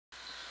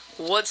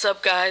What's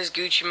up guys,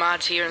 Gucci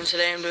Mods here, and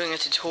today I'm doing a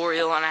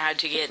tutorial on how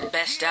to get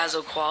best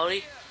Dazzle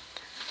quality.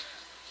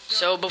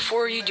 So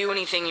before you do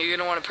anything, you're going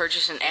to want to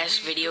purchase an S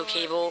video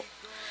cable.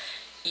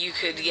 You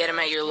could get them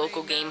at your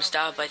local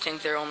GameStop. I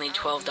think they're only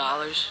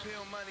 $12.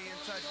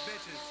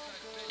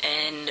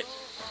 And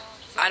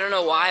I don't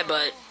know why,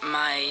 but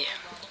my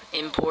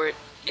import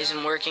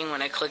isn't working.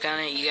 When I click on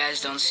it, you guys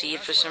don't see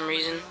it for some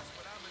reason.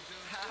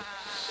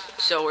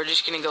 So we're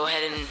just going to go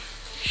ahead and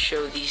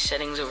show these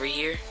settings over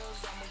here.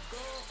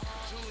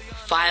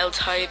 File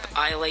type,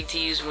 I like to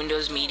use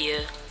Windows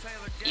Media.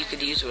 You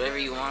could use whatever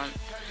you want.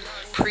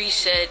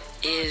 Preset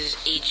is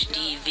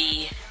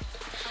HDV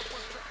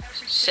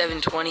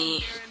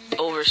 720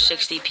 over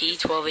 60p,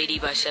 1280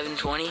 by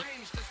 720.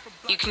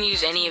 You can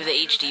use any of the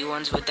HD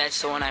ones, but that's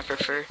the one I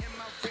prefer.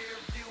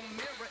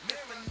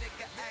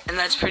 And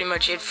that's pretty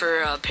much it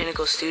for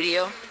Pinnacle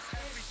Studio.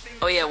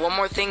 Oh yeah, one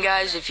more thing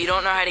guys, if you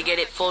don't know how to get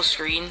it full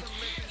screen,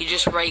 you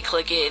just right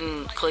click it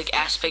and click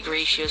aspect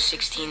ratio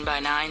 16 by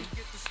 9.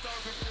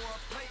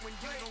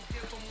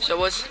 So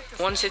once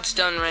it's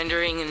done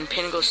rendering in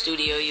Pinnacle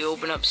Studio, you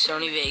open up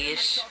Sony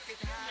Vegas,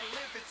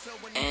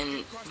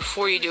 and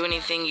before you do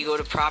anything, you go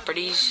to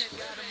Properties.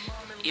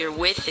 Your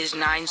width is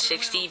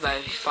 960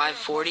 by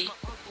 540.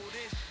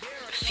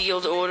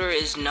 Field order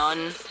is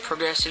none.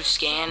 Progressive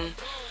scan.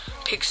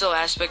 Pixel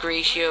aspect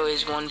ratio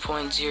is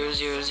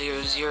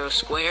 1.0000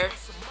 square.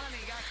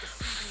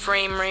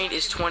 Frame rate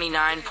is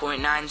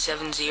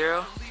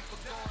 29.970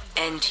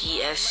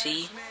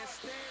 NTSC.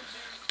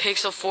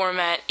 Pixel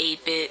format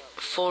 8-bit,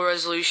 full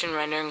resolution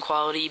rendering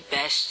quality,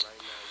 best,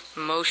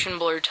 motion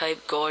blur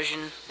type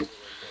Gaussian,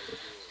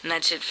 and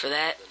that's it for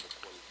that.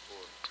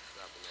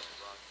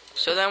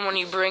 So then when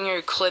you bring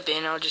your clip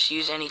in, I'll just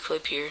use any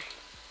clip here.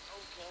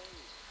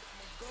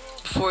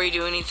 Before you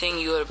do anything,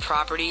 you go to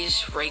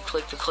Properties, right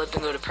click the clip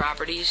and go to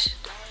Properties.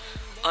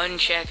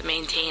 Uncheck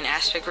Maintain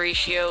Aspect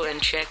Ratio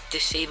and check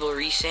Disable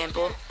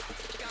Resample.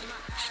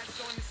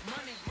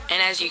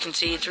 And as you can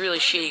see, it's really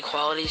shitty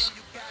qualities.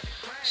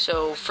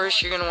 So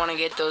first you're going to want to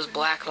get those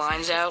black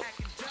lines out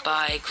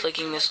by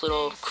clicking this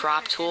little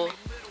crop tool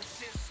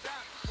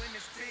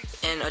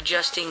and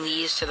adjusting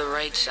these to the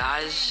right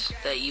size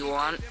that you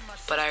want,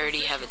 but I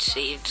already have it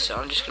saved, so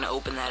I'm just going to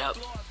open that up.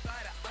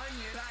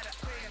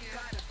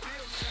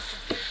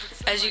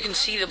 As you can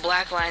see, the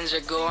black lines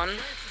are gone.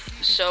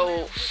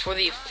 So for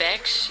the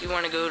effects, you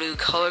want to go to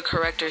Color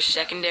Corrector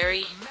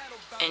Secondary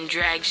and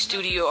drag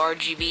Studio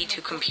RGB to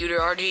Computer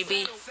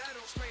RGB.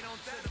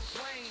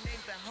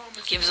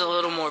 Gives a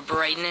little more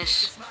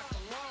brightness.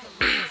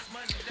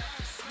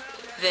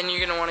 Then you're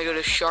going to want to go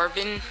to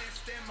Sharpen,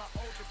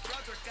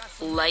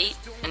 Light,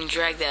 and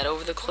drag that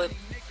over the clip.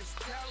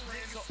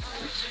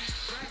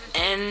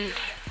 And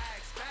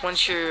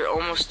once you're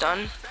almost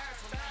done,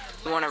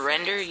 you want to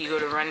render. You go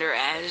to Render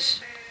As,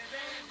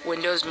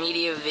 Windows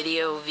Media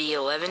Video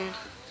V11,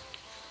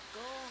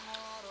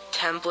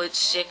 Template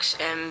 6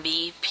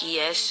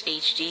 Mbps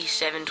HD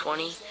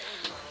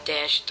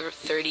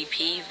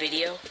 720-30p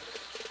video.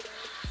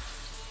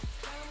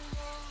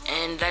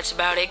 And that's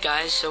about it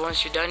guys. So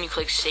once you're done, you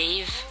click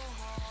save,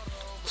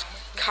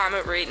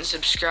 comment, rate, and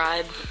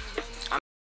subscribe.